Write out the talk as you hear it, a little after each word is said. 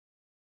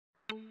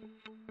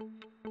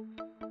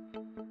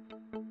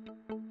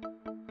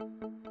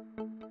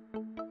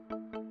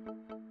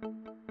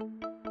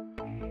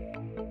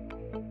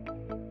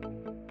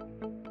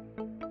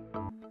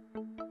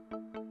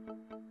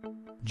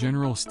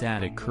General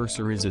static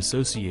cursor is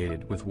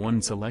associated with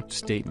one select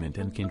statement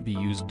and can be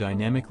used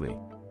dynamically.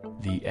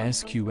 The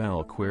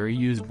SQL query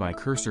used by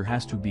cursor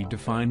has to be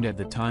defined at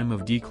the time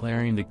of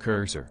declaring the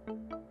cursor.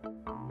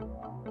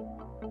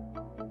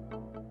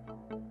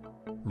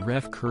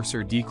 Ref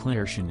cursor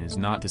declaration is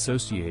not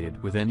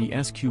associated with any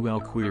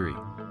SQL query.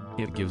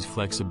 It gives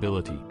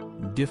flexibility.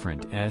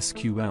 Different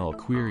SQL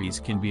queries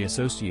can be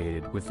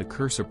associated with the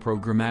cursor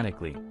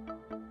programmatically.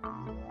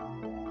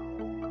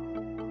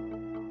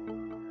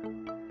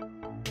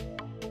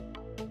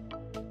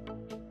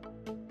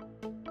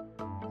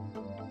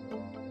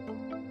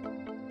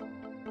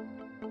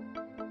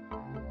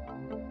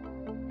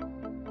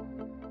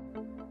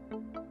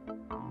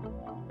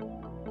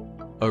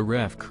 A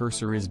ref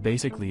cursor is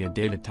basically a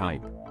data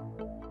type.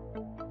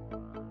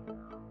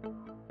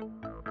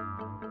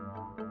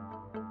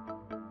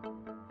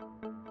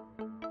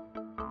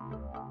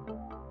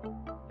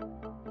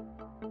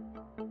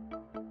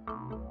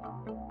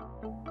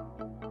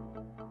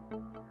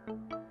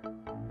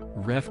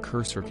 Ref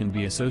cursor can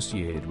be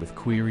associated with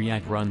query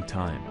at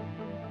runtime.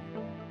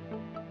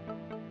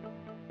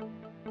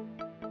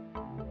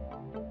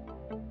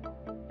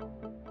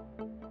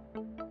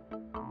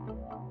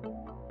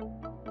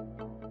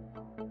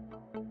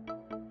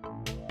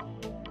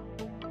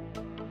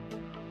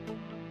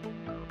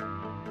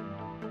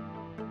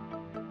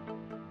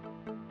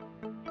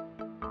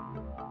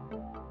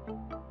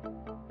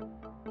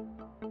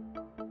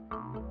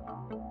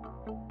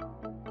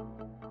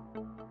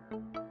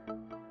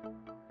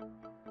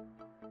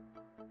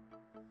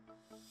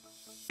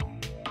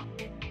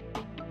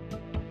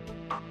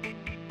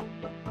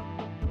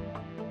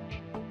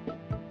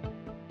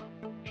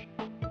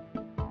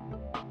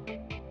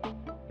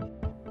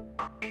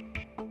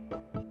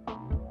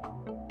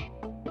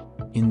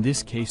 In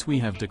this case we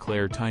have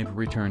declare type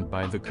returned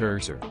by the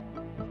cursor.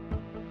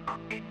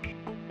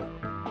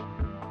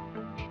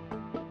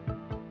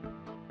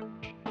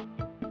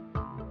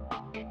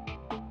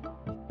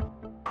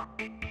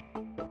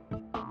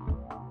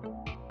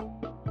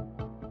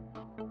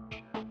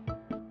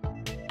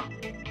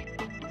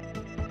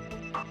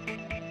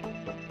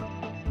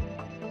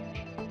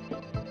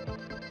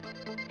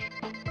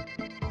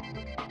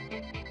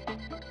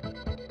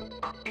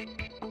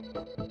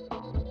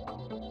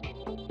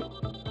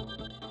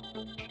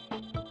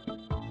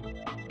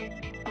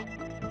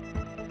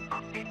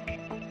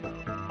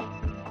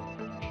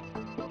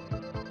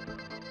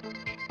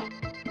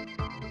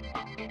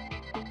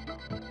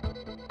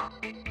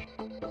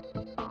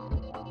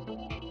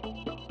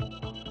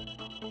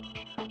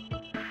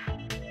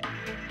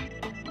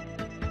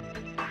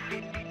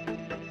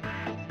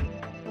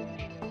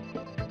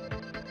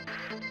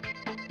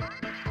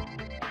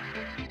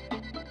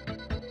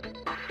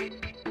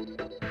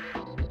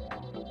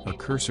 A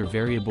cursor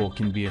variable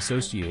can be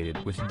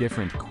associated with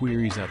different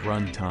queries at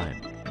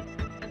runtime.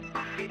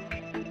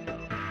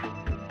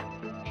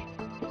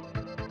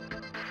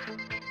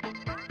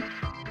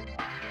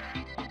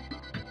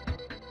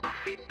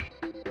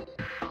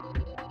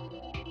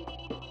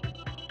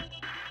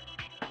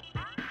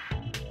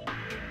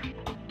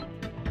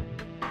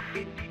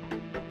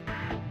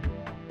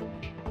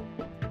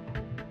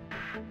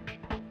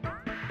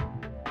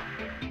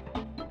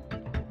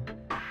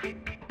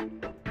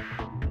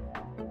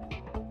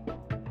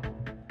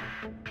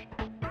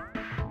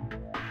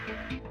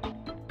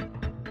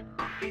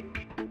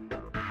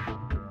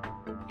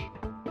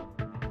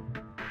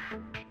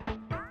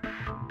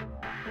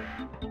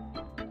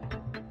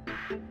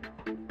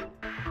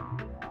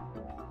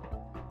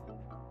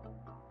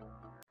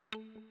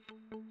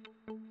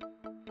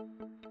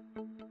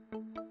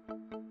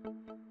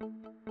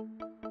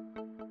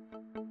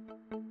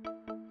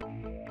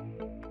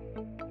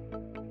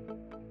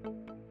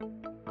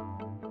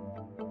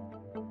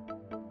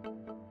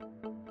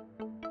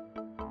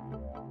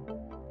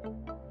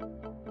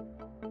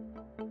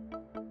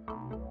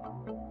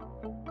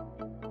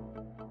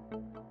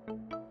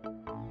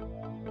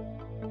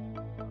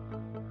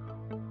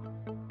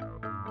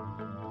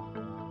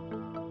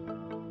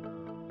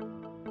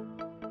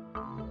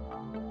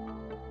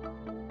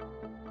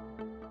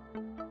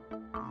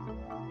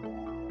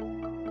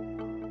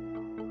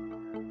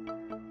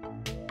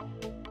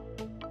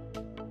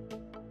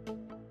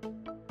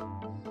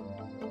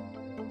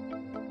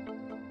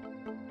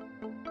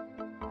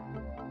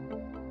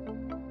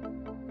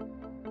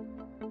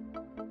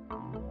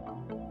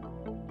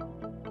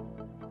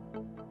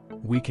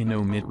 We can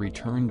omit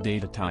return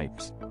data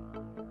types.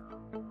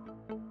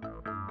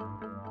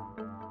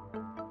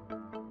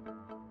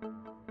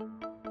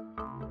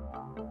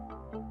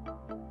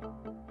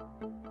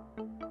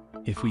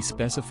 If we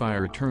specify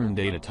a return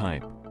data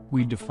type,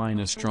 we define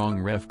a strong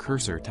ref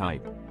cursor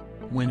type.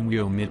 When we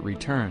omit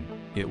return,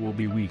 it will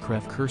be weak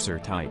ref cursor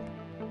type.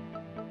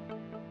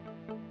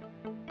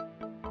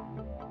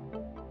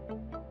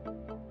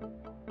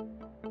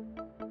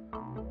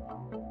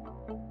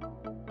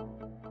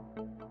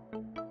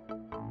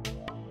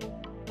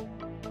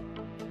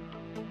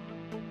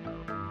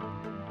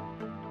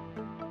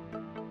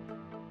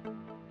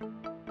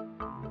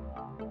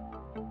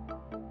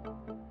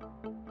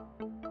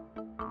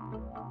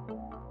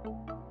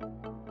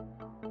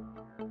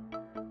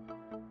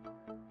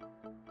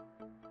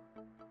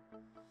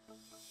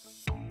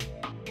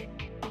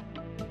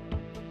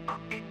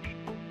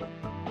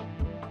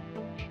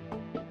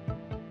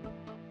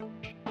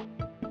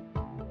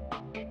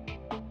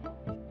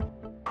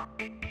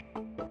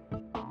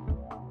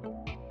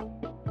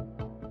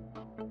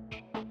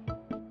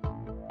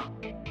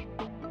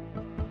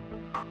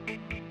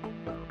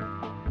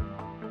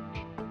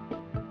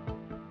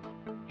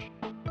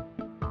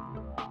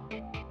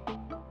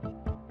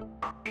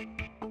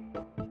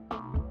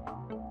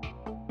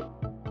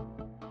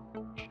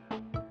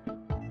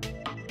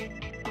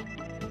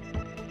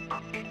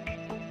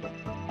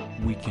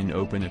 We can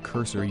open a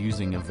cursor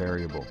using a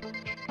variable.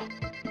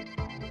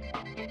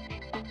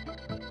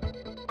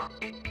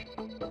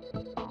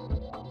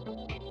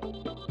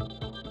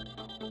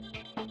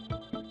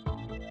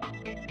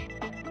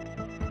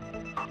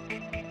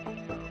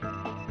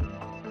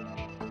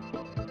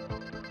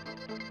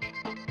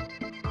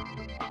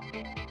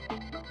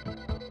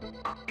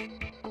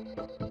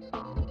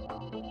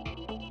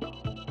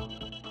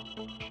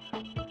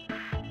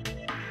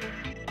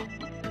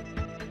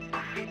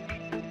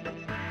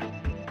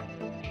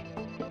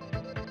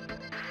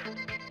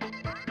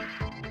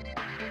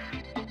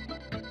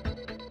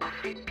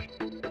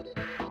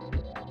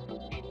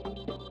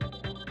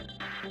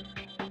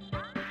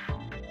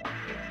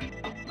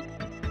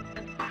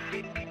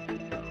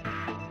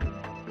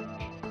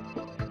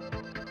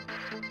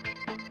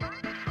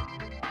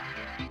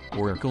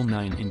 Oracle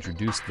 9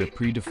 introduced the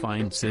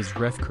predefined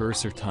sysref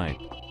cursor type,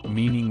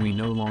 meaning we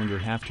no longer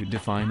have to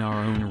define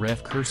our own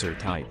ref cursor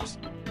types.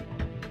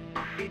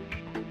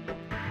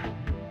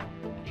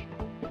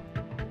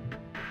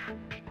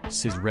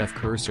 Sysref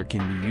cursor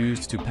can be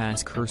used to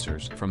pass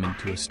cursors from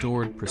into a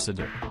stored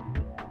procedure.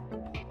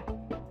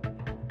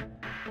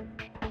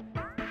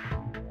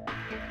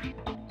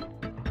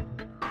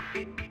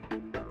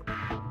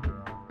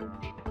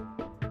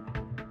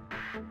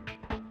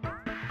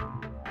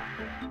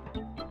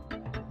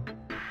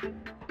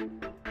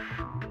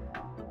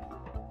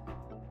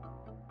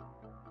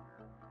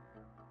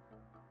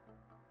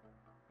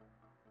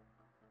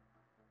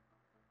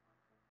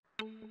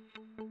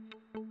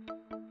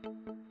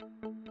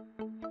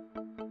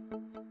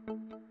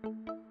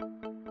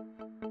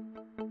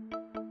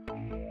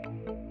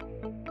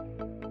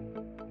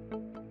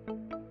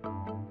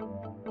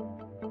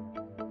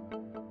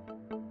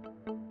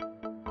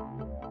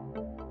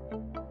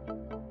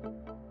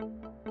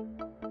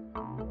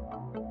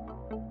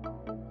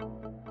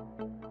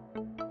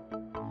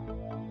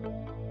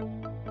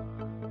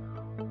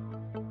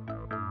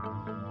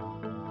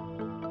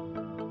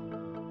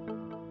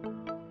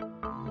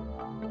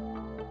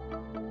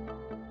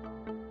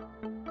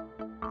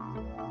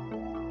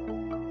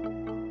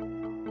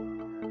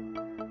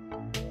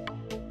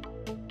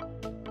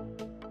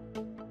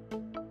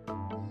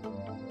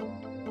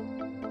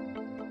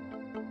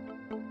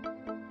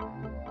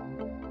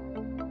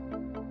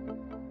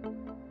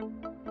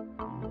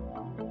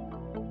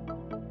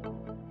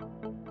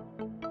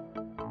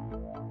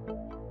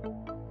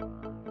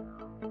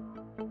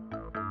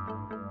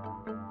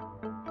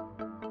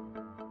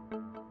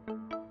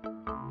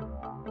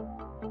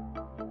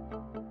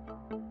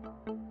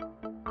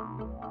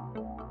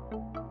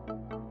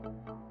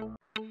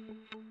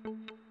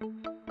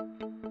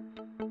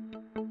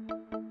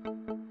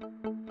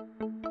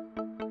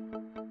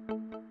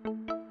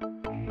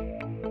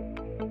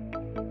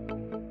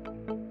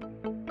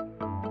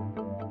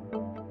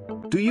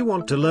 Do you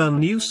want to learn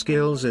new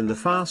skills in the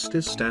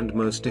fastest and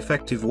most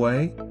effective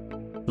way?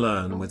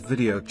 Learn with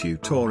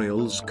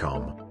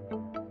videotutorials.com.